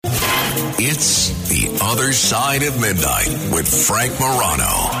It's The Other Side of Midnight with Frank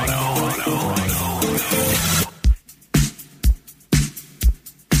Morano.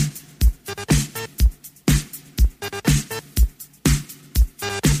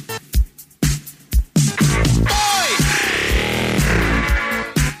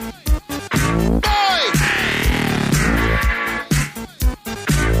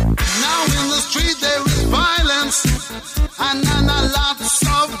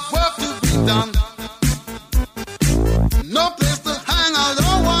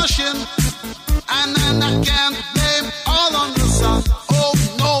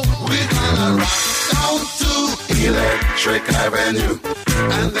 Avenue,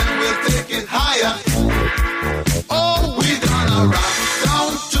 and then we'll take it higher. Oh, we're gonna rock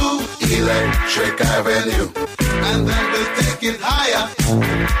down to Electric Avenue, and then we'll take it higher.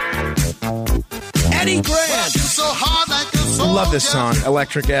 Eddie Grant. So hard like a soldier. Love this song,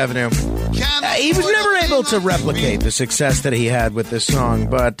 Electric Avenue. He was never able to replicate the success that he had with this song,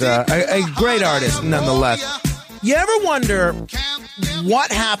 but a great artist nonetheless. You ever wonder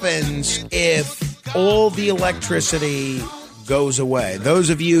what happens if all the electricity goes away? Those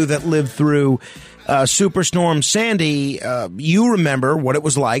of you that lived through Superstorm Sandy, you remember what it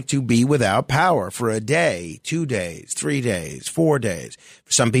was like to be without power for a day, 2 days, 3 days, 4 days,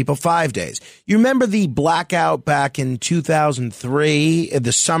 for some people 5 days. You remember the blackout back in 2003,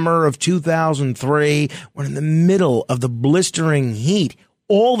 the summer of 2003, when in the middle of the blistering heat,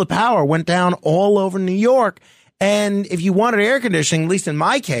 all the power went down all over New York. And if you wanted air conditioning, at least in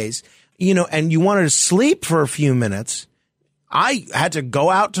my case, and you wanted to sleep for a few minutes, I had to go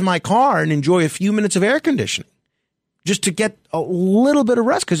out to my car and enjoy a few minutes of air conditioning just to get a little bit of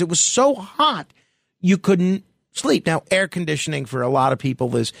rest because it was so hot you couldn't sleep. Now, air conditioning for a lot of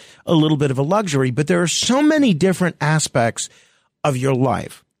people is a little bit of a luxury, but there are so many different aspects of your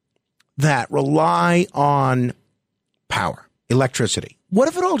life that rely on power, electricity. What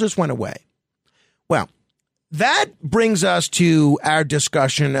if it all just went away? Well, that brings us to our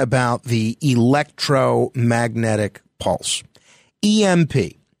discussion about the electromagnetic pulse. EMP.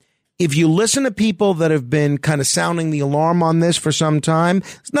 If you listen to people that have been kind of sounding the alarm on this for some time,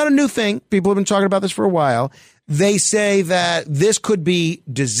 it's not a new thing. People have been talking about this for a while. They say that this could be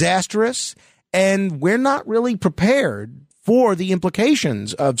disastrous, and we're not really prepared for the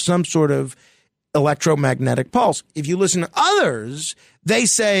implications of some sort of electromagnetic pulse. If you listen to others, they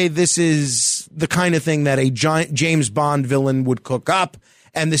say this is the kind of thing that a giant James Bond villain would cook up,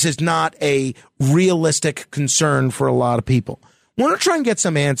 and this is not a realistic concern for a lot of people. I want to try and get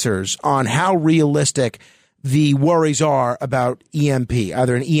some answers on how realistic the worries are about EMP,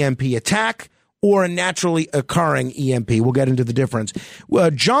 either an EMP attack or a naturally occurring EMP. We'll get into the difference.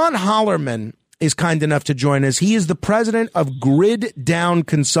 Jon Hollerman is kind enough to join us. He is the president of Grid Down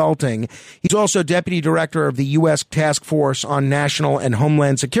Consulting. He's also deputy director of the U.S. Task Force on National and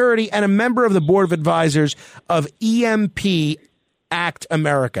Homeland Security and a member of the board of advisors of EMP Act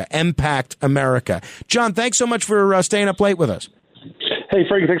America, Impact America. John, thanks so much for staying up late with us. Hey,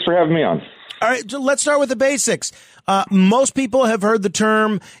 Frank, thanks for having me on. All right, so let's start with the basics. Most people have heard the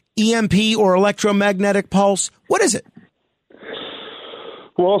term EMP or electromagnetic pulse. What is it?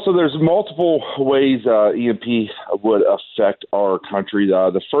 Well, so there's multiple ways EMP would affect our country.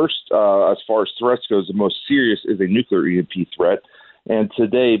 The first, as far as threats goes, the most serious is a nuclear EMP threat. And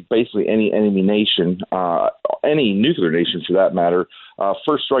today, basically any enemy nation, any nuclear nation for that matter,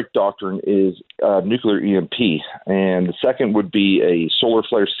 first strike doctrine is nuclear EMP. And the second would be a solar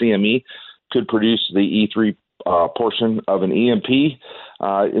flare CME could produce the E3 portion of an EMP.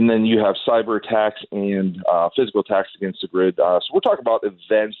 And then you have cyber attacks and physical attacks against the grid. So we're talking about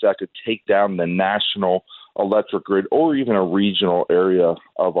events that could take down the national electric grid or even a regional area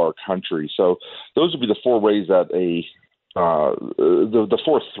of our country. So those would be the four ways that the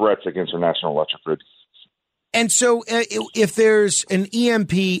four threats against our national electric grid. And so if there's an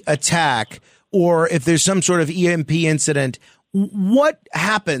EMP attack or if there's some sort of EMP incident, what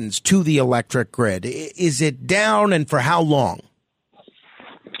happens to the electric grid? Is it down, and for how long?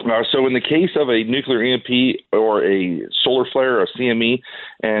 So in the case of a nuclear EMP or a solar flare, a CME,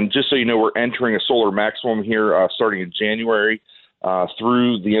 and just so you know, we're entering a solar maximum here starting in January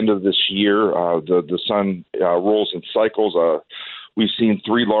through the end of this year. The sun rolls in cycles. We've seen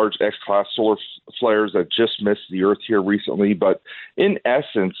 3 large X-class solar flares that just missed the Earth here recently. But in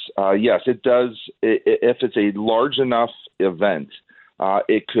essence, yes, it does. If it's a large enough event,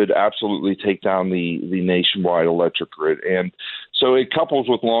 it could absolutely take down the nationwide electric grid. And so it couples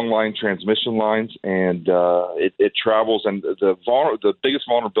with long line transmission lines, and it travels. And the biggest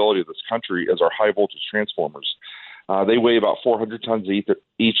vulnerability of this country is our high voltage transformers. They weigh about 400 tons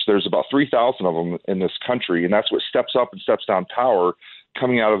each. There's about 3,000 of them in this country, and that's what steps up and steps down power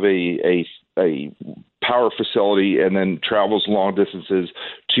coming out of a power facility and then travels long distances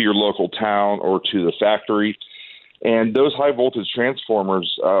to your local town or to the factory. And those high voltage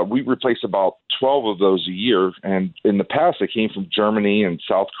transformers, we replace about 12 of those a year. And in the past, they came from Germany and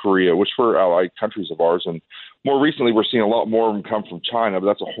South Korea, which were allied countries of ours. And more recently, we're seeing a lot more of them come from China, but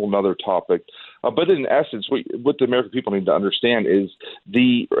that's a whole other topic. But in essence, what the American people need to understand is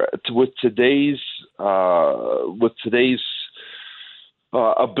with today's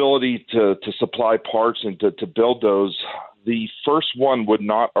ability to supply parts and to build those, the first one would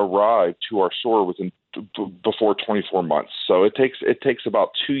not arrive to our shore before 24 months. So it takes about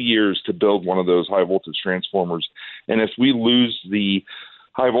 2 years to build one of those high voltage transformers. And if we lose the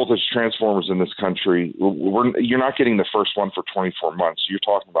high voltage transformers in this country, you're not getting the first one for 24 months. You're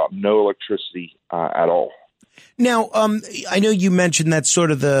talking about no electricity at all. Now, I know you mentioned that's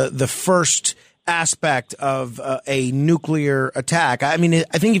sort of the first aspect of a nuclear attack. I mean,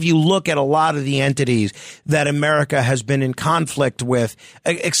 I think if you look at a lot of the entities that America has been in conflict with,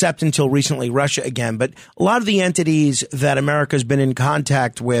 except until recently Russia again, but a lot of the entities that America has been in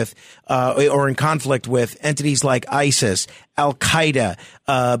contact with or in conflict with, entities like ISIS, Al-Qaeda,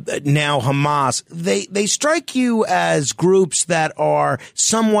 now Hamas, they strike you as groups that are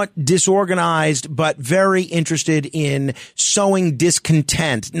somewhat disorganized, but very interested in sowing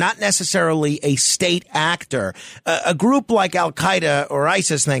discontent, not necessarily a state actor. A group like Al-Qaeda or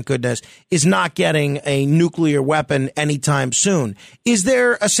ISIS, thank goodness, is not getting a nuclear weapon anytime soon. Is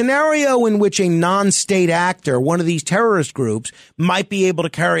there a scenario in which a non-state actor, one of these terrorist groups, might be able to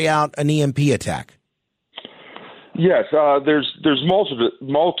carry out an EMP attack? Yes, there's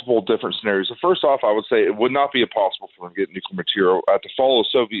multiple different scenarios. So first off, I would say it would not be impossible for them to get nuclear material. To follow the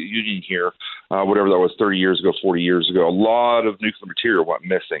Soviet Union here, whatever that was 30 years ago, 40 years ago, a lot of nuclear material went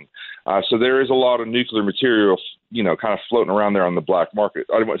missing. So there is a lot of nuclear material, kind of floating around there on the black market.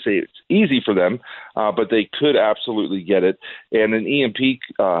 I don't want to say it's easy for them, but they could absolutely get it. And an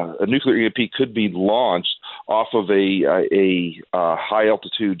a nuclear EMP could be launched off of a high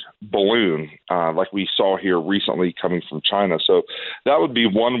altitude balloon, like we saw here recently coming from China. So that would be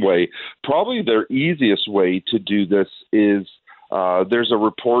one way. Probably their easiest way to do this is there's a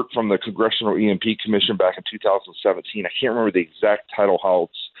report from the Congressional EMP Commission back in 2017. I can't remember the exact title, how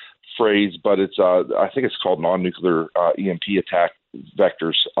it's phrased, but it's I think it's called non-nuclear EMP attack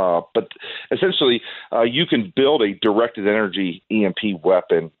vectors. But essentially, you can build a directed energy EMP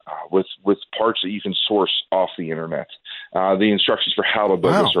weapon with parts that you can source off the internet. The instructions for how to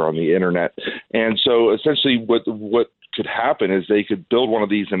build this are on the internet. And so essentially what could happen is they could build one of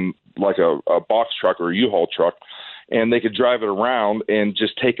these in like a box truck or a U-Haul truck, and they could drive it around and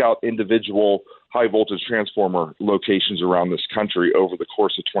just take out individual high voltage transformer locations around this country over the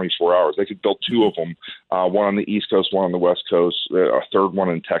course of 24 hours. They could build two of them, one on the East Coast, one on the West Coast, a third one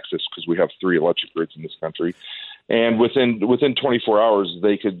in Texas, because we have 3 electric grids in this country. And within 24 hours,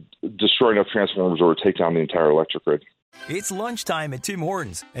 they could destroy enough transformers or take down the entire electric grid. It's lunchtime at Tim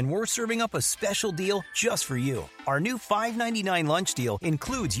Hortons, and we're serving up a special deal just for you. Our new $5.99 lunch deal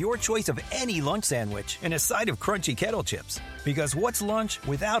includes your choice of any lunch sandwich and a side of crunchy kettle chips. Because what's lunch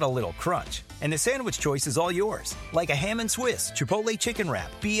without a little crunch? And the sandwich choice is all yours, like a ham and Swiss, Chipotle chicken wrap,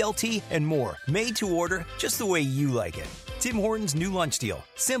 BLT, and more, made to order just the way you like it. Tim Hortons' new lunch deal.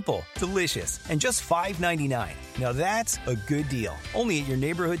 Simple, delicious, and just $5.99. Now that's a good deal. Only at your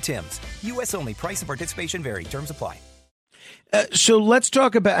neighborhood Tim's. U.S. only. Price and participation vary. Terms apply. So let's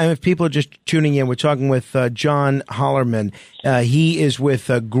talk about, if people are just tuning in, we're talking with Jon Hollerman. He is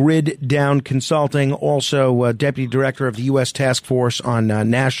with Grid Down Consulting, also Deputy Director of the U.S. Task Force on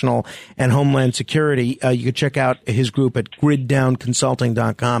National and Homeland Security. You can check out his group at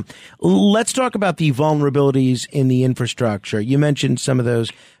griddownconsulting.com. Let's talk about the vulnerabilities in the infrastructure. You mentioned some of those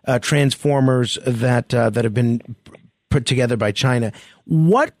transformers that have been put together by China.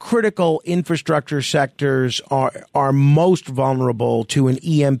 What critical infrastructure sectors are most vulnerable to an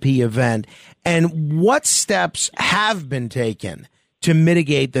EMP event, and what steps have been taken to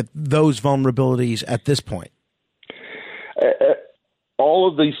mitigate those vulnerabilities at this point? All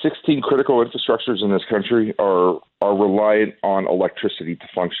of the 16 critical infrastructures in this country are reliant on electricity to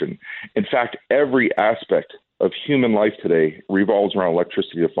function. In fact, every aspect of human life today revolves around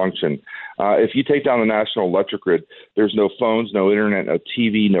electricity to function. If you take down the national electric grid, there's no phones, no internet, no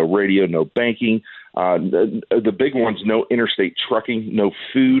TV, no radio, no banking. The big ones, no interstate trucking, no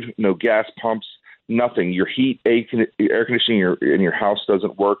food, no gas pumps, nothing. Your heat, air conditioning in your house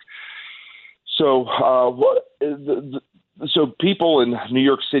doesn't work. So So people in New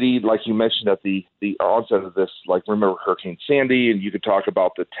York City, like you mentioned at the onset of this, like remember Hurricane Sandy, and you could talk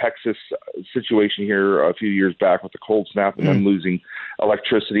about the Texas situation here a few years back with the cold snap and them losing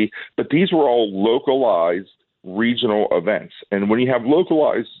electricity. But these were all localized regional events. And when you have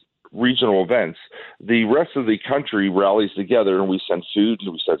localized regional events, the rest of the country rallies together, and we send food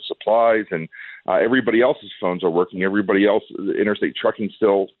and we send supplies, and everybody else's phones are working. Everybody else, interstate trucking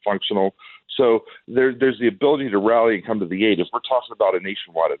still functional. So there's the ability to rally and come to the aid. If we're talking about a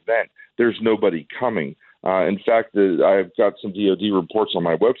nationwide event, there's nobody coming. In fact, I've got some DoD reports on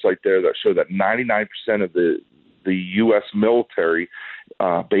my website there that show that 99% of the U.S. military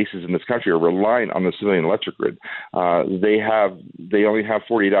bases in this country are reliant on the civilian electric grid. They only have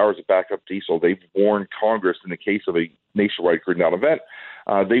 48 hours of backup diesel. They've warned Congress in the case of a nationwide grid down event,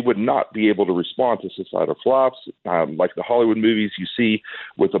 they would not be able to respond to societal collapse, like the Hollywood movies you see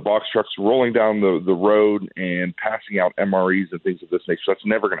with the box trucks rolling down the road and passing out MREs and things of this nature. That's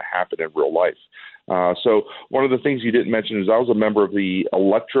never going to happen in real life. So one of the things you didn't mention is I was a member of the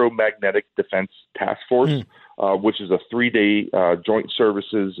Electromagnetic Defense Task Force, which is a 3-day joint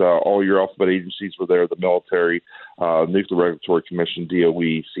services. All your alphabet agencies were there, the military, Nuclear Regulatory Commission,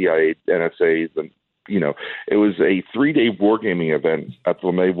 DOE, CIA, NSA, it was a 3-day wargaming event at the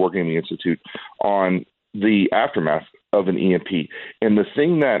LeMay Wargaming Institute on the aftermath of an EMP. And the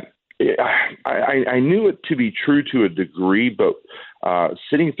thing that I knew it to be true to a degree, but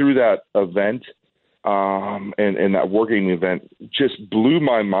sitting through that event and that wargaming event just blew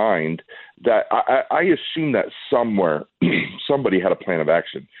my mind that I assume that somewhere somebody had a plan of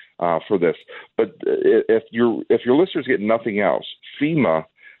action for this. But if your listeners get nothing else, FEMA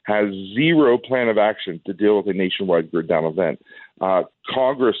has zero plan of action to deal with a nationwide grid down event.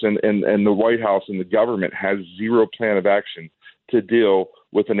 Congress and the White House and the government has zero plan of action to deal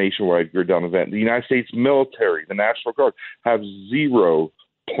with a nationwide grid down event. The United States military, the National Guard, have zero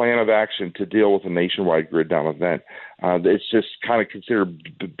plan of action to deal with a nationwide grid down event. It's just kind of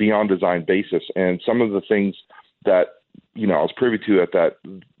considered beyond design basis. And some of the things that I was privy to at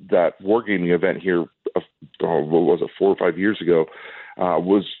that wargaming event here, what was it, 4 or 5 years ago,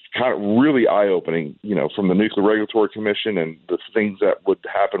 was kind of really eye-opening, from the Nuclear Regulatory Commission and the things that would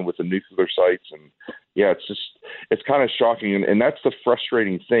happen with the nuclear sites. And it's kind of shocking. And that's the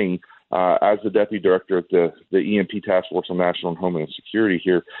frustrating thing as the Deputy Director at the EMP Task Force on National and Homeland Security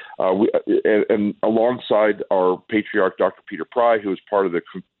here. And alongside our patriarch, Dr. Peter Pry, who is part of the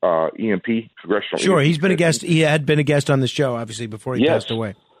EMP Congressional. Sure, he's been a guest. He had been a guest on the show, obviously, before he passed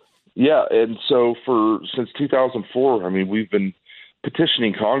away. Yeah, and so since 2004, we've been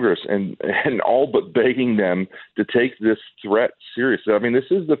petitioning Congress and all but begging them to take this threat seriously.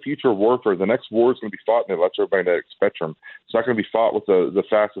 This is the future of warfare. The next war is going to be fought in the electromagnetic spectrum. It's not going to be fought with the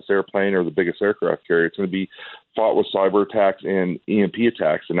fastest airplane or the biggest aircraft carrier. It's going to be fought with cyber attacks and EMP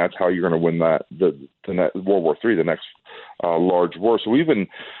attacks, and that's how you're going to win the World War III, the next large war. So we've been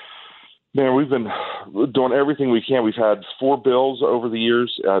doing everything we can. We've had 4 bills over the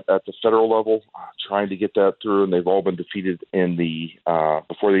years at the federal level trying to get that through, and they've all been defeated in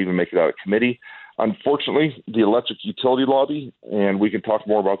before they even make it out of committee. Unfortunately, the electric utility lobby, and we can talk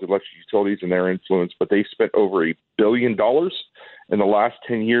more about the electric utilities and their influence, but they spent over $1 billion in the last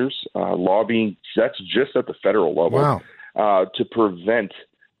 10 years lobbying. That's just at the federal level. Wow. To prevent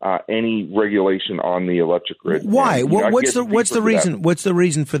any regulation on the electric grid. Why? What's the reason? What's the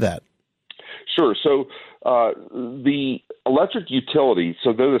reason for that? Sure. So the electric utilities,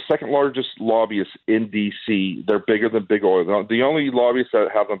 so they're the second largest lobbyists in D.C. They're bigger than big oil. The only lobbyists that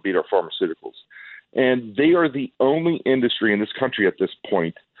have them beat are pharmaceuticals. And they are the only industry in this country at this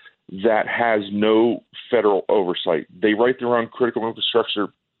point that has no federal oversight. They write their own critical infrastructure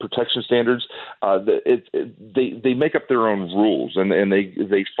protection standards. They make up their own rules, and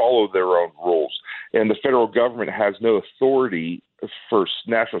they follow their own rules. And the federal government has no authority for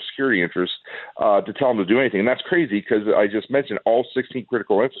national security interests to tell them to do anything. And that's crazy because I just mentioned all 16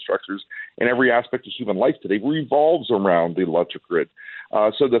 critical infrastructures and every aspect of human life today revolves around the electric grid.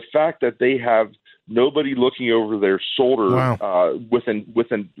 So the fact that they have nobody looking over their shoulder. Wow.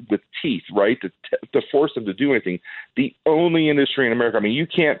 with teeth, right, to force them to do anything. The only industry in America, you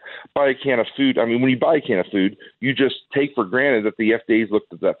can't buy a can of food. When you buy a can of food, you just take for granted that the FDA's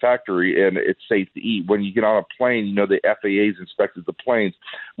looked at that factory and it's safe to eat. When you get on a plane, the FAA's inspected the planes.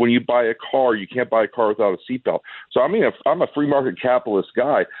 When you buy a car, you can't buy a car without a seatbelt. So I'm a free market capitalist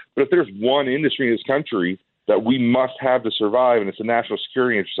guy, but if there's one industry in this country that we must have to survive, and it's a national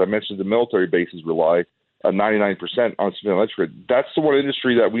security interest. I mentioned the military bases rely 99% on civilian electric grid. That's the one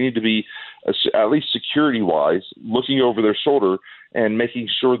industry that we need to be, at least security-wise, looking over their shoulder and making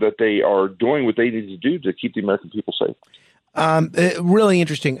sure that they are doing what they need to do to keep the American people safe. Really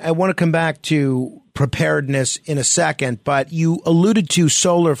interesting. I want to come back to preparedness in a second, but you alluded to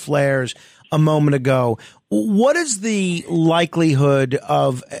solar flares a moment ago. What is the likelihood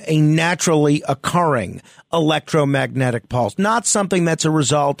of a naturally occurring electromagnetic pulse? Not something that's a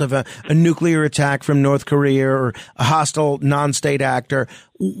result of a nuclear attack from North Korea or a hostile non-state actor.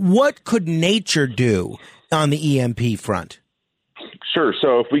 What could nature do on the EMP front? Sure.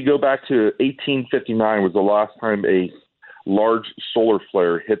 So if we go back to 1859 was the last time a large solar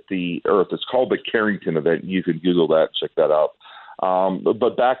flare hit the Earth. It's called the Carrington event. You can Google that, check that out.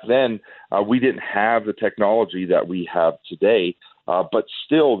 But back then, we didn't have the technology that we have today. But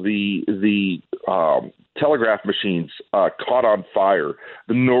still, the telegraph machines caught on fire.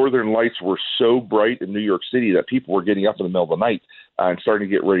 The northern lights were so bright in New York City that people were getting up in the middle of the night and starting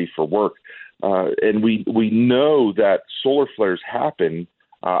to get ready for work. And we know that solar flares happen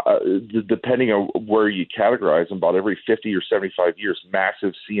depending on where you categorize them, about every 50 or 75 years,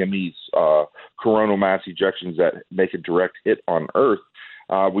 massive CMEs, coronal mass ejections that make a direct hit on Earth.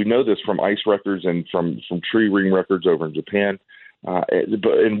 We know this from ice records and from tree ring records over in Japan.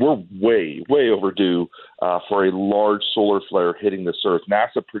 And we're way overdue for a large solar flare hitting this Earth.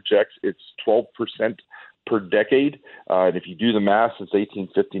 NASA projects it's 12% per decade. And if you do the math, since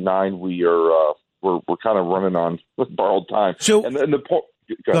 1859, we're kind of running on borrowed time. So, and the point.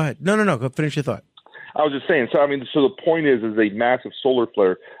 Go ahead. No. Go finish your thought. I was just saying. So the point is a massive solar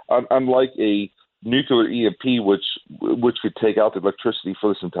flare, unlike a nuclear EMP, which could take out the electricity for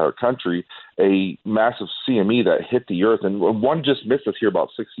this entire country, a massive CME that hit the Earth, and one just missed us here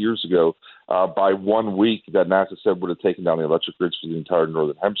about 6 years ago by 1 week that NASA said would have taken down the electric grids for the entire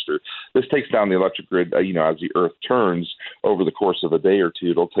northern hemisphere. This takes down the electric grid, as the Earth turns over the course of a day or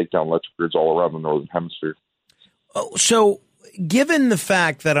two. It'll take down electric grids all around the northern hemisphere. Oh, so given the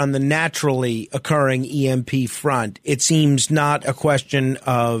fact that on the naturally occurring EMP front, it seems not a question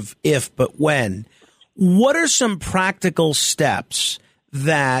of if but when, what are some practical steps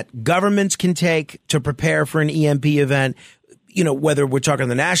that governments can take to prepare for an EMP event, whether we're talking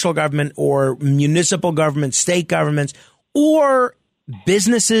the national government or municipal governments, state governments, or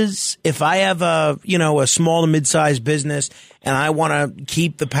businesses? If I have a small to mid-sized business and I want to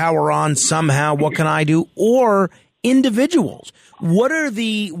keep the power on somehow, what can I do? Or individuals, what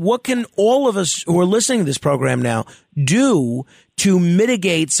can all of us who are listening to this program now do to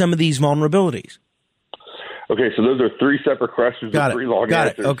mitigate some of these vulnerabilities? Okay, so those are three separate questions with three long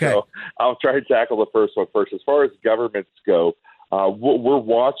answers. Okay. So I'll try to tackle the first one first. As far as governments go, we're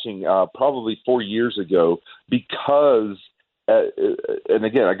watching probably 4 years ago because, and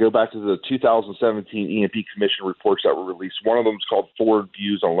again, I go back to the 2017 EMP Commission reports that were released. One of them is called Forward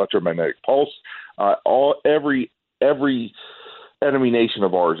Views on Electromagnetic Pulse. Every enemy nation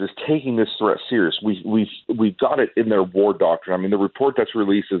of ours is taking this threat serious. We've got it in their war doctrine. The report that's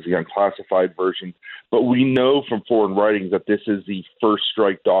released is the unclassified version, but we know from foreign writings that this is the first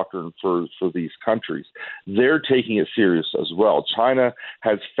strike doctrine for these countries. They're taking it serious as well. China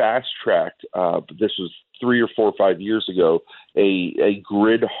has fast-tracked, this was 3 or 4 or 5 years ago, a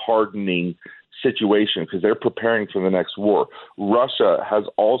grid hardening situation because they're preparing for the next war. Russia has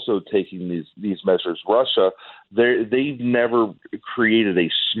also taken these measures. Russia, they've never created a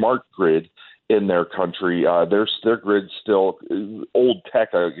smart grid in their country. Their grid's still old tech,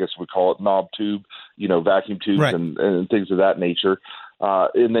 I guess we call it, knob tube, vacuum tubes, right, and things of that nature.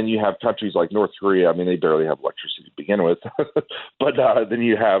 And then you have countries like North Korea. They barely have electricity to begin with. But then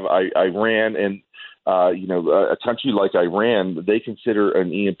you have Iran and a country like Iran, they consider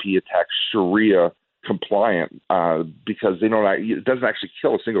an EMP attack Sharia compliant because it doesn't actually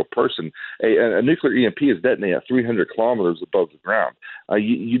kill a single person. A nuclear EMP is detonated at 300 kilometers above the ground.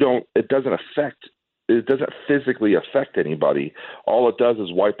 It doesn't physically affect anybody. All it does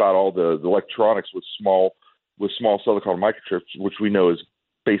is wipe out all the electronics with small silicon microchips, which we know is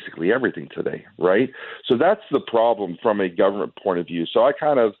basically everything today, right? So that's the problem from a government point of view. So I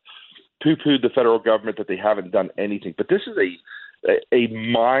kind of poo-pooed the federal government that they haven't done anything. But this is a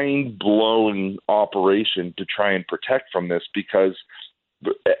mind-blowing operation to try and protect from this because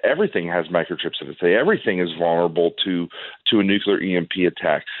everything has microchips in it today. Everything is vulnerable to a nuclear EMP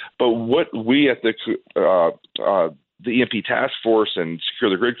attack. But what we at the EMP Task Force and Secure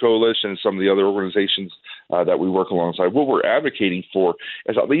the Grid Coalition and some of the other organizations that we work alongside, what we're advocating for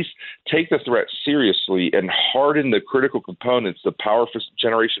is at least take the threat seriously and harden the critical components, the power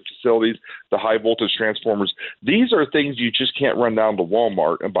generation facilities, the high voltage transformers. These are things you just can't run down to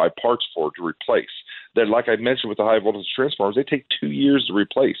Walmart and buy parts for to replace. That, like I mentioned with the high voltage transformers, they take 2 years to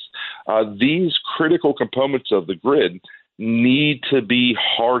replace. These critical components of the grid need to be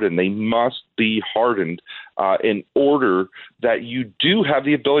hardened. They must be hardened in order that you do have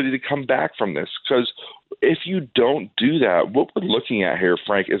the ability to come back from this. Because if you don't do that, what we're looking at here,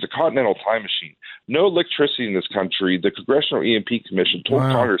 Frank, is a continental time machine. No electricity in this country. The Congressional E&P Commission told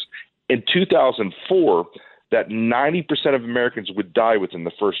Congress in 2004 that 90% of Americans would die within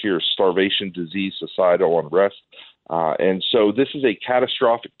the first year of starvation, disease, societal unrest. And so this is a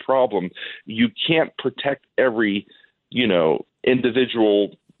catastrophic problem. You can't protect every,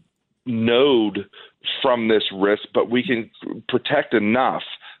 individual node from this risk, but we can protect enough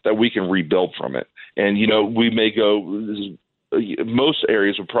that we can rebuild from it. And, we may go, most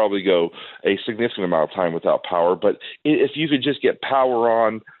areas would probably go a significant amount of time without power. But if you could just get power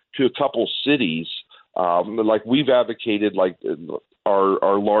on to a couple cities, like we've advocated, like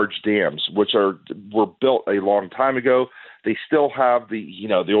our large dams, which were built a long time ago. They still have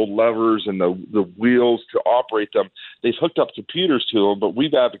the old levers and the wheels to operate them. They've hooked up computers to them, but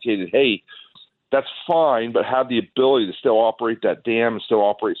we've advocated, hey, that's fine, but have the ability to still operate that dam and still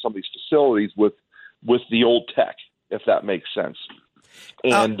operate some of these facilities with the old tech, if that makes sense.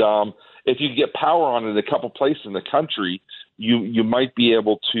 And if you get power on it in a couple places in the country, you might be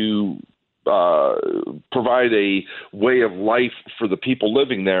able to provide a way of life for the people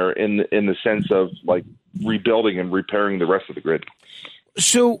living there in the sense of like rebuilding and repairing the rest of the grid.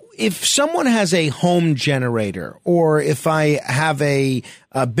 So if someone has a home generator, or if I have a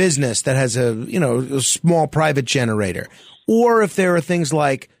business that has a small private generator, or if there are things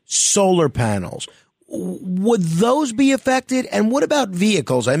like solar panels, would those be affected? And what about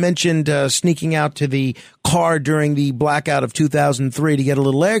vehicles? I mentioned sneaking out to the car during the blackout of 2003 to get a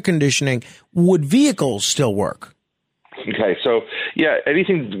little air conditioning. Would vehicles still work? Okay, so yeah,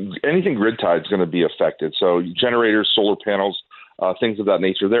 anything grid tied is going to be affected. So generators, solar panels, things of that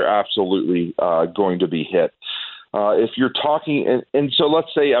nature, they're absolutely going to be hit. If you're talking, and so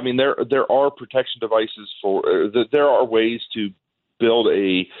let's say, there are protection devices there are ways to build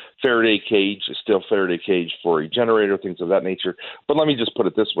a Faraday cage, a steel Faraday cage for a generator, things of that nature. But let me just put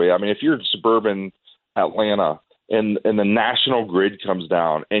it this way. If you're in suburban Atlanta and the national grid comes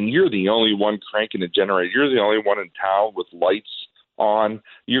down and you're the only one cranking a generator, you're the only one in town with lights on,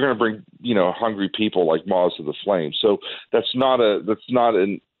 you're going to bring, hungry people like moths to the flame. So that's not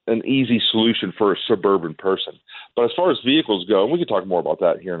an easy solution for a suburban person. But as far as vehicles go, and we can talk more about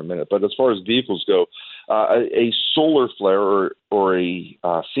that here in a minute, but as far as vehicles go, a solar flare or a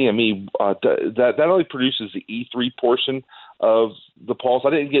CME, that only produces the E3 portion of the pulse.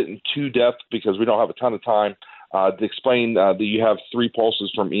 I didn't get in too depth because we don't have a ton of time to explain that you have three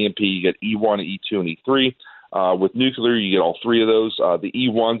pulses from EMP. You get E1, E2, and E3. With nuclear, you get all three of those. The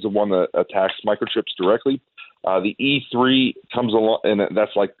E1 is the one that attacks microchips directly. The E3 comes along, and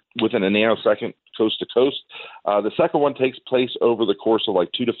that's like within a nanosecond, coast to coast. The second one takes place over the course of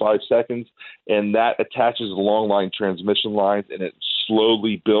like 2 to 5 seconds, and that attaches the long line transmission lines, and it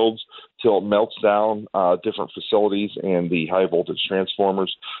slowly builds till it melts down different facilities and the high voltage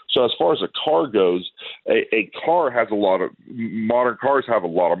transformers. So as far as a car goes, a car has modern cars have a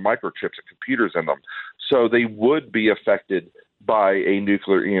lot of microchips and computers in them. So they would be affected by a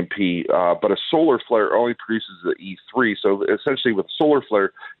nuclear EMP, but a solar flare only produces the E3. So essentially with solar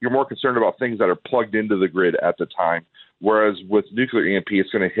flare, you're more concerned about things that are plugged into the grid at the time, whereas with nuclear EMP, it's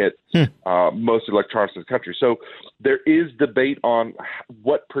going to hit most electronics in the country. So there is debate on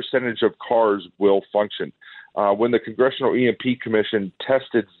what percentage of cars will function. When the Congressional EMP Commission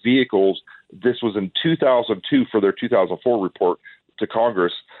tested vehicles, this was in 2002 for their 2004 report to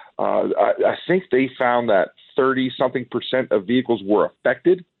Congress, I think they found that 30-something% of vehicles were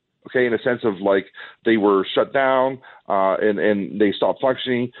affected, okay, in a sense of like they were shut down and they stopped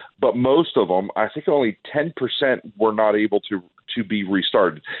functioning. But most of them, I think only 10% were not able to be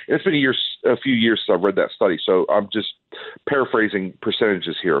restarted. And it's been a few years since I've read that study, so I'm just paraphrasing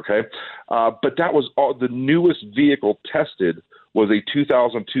percentages here, okay? But that was all. The newest vehicle tested was a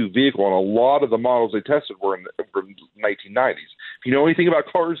 2002 vehicle, and a lot of the models they tested were in the 1990s. If you know anything about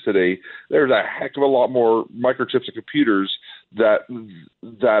cars today, there's a heck of a lot more microchips and computers that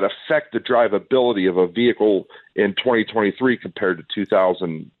affect the drivability of a vehicle in 2023 compared to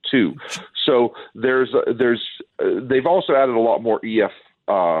 2002. So they've also added a lot more EF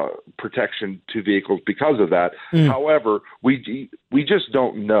protection to vehicles because of that. However, we just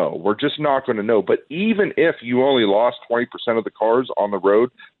don't know. We're just not going to know. But even if you only lost 20% of the cars on the road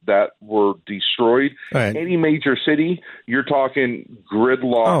that were destroyed, any major city, you're talking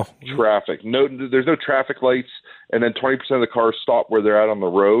gridlock traffic. There's no traffic lights, and then 20% of the cars stop where they're at on the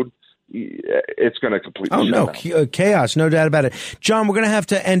road. It's going to completely shut down. Chaos, no doubt about it. John, we're going to have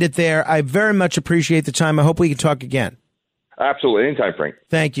to end it there. I very much appreciate the time. I hope we can talk again. Absolutely. Anytime, Frank.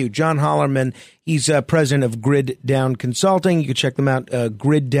 Thank you. Jon Hollerman, he's president of Grid Down Consulting. You can check them out,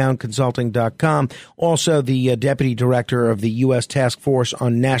 griddownconsulting.com. Also, the deputy director of the U.S. Task Force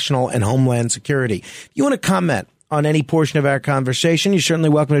on National and Homeland Security. If you want to comment on any portion of our conversation, you're certainly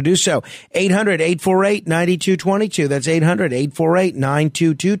welcome to do so. 800-848-9222. That's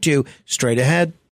 800-848-9222. Straight ahead.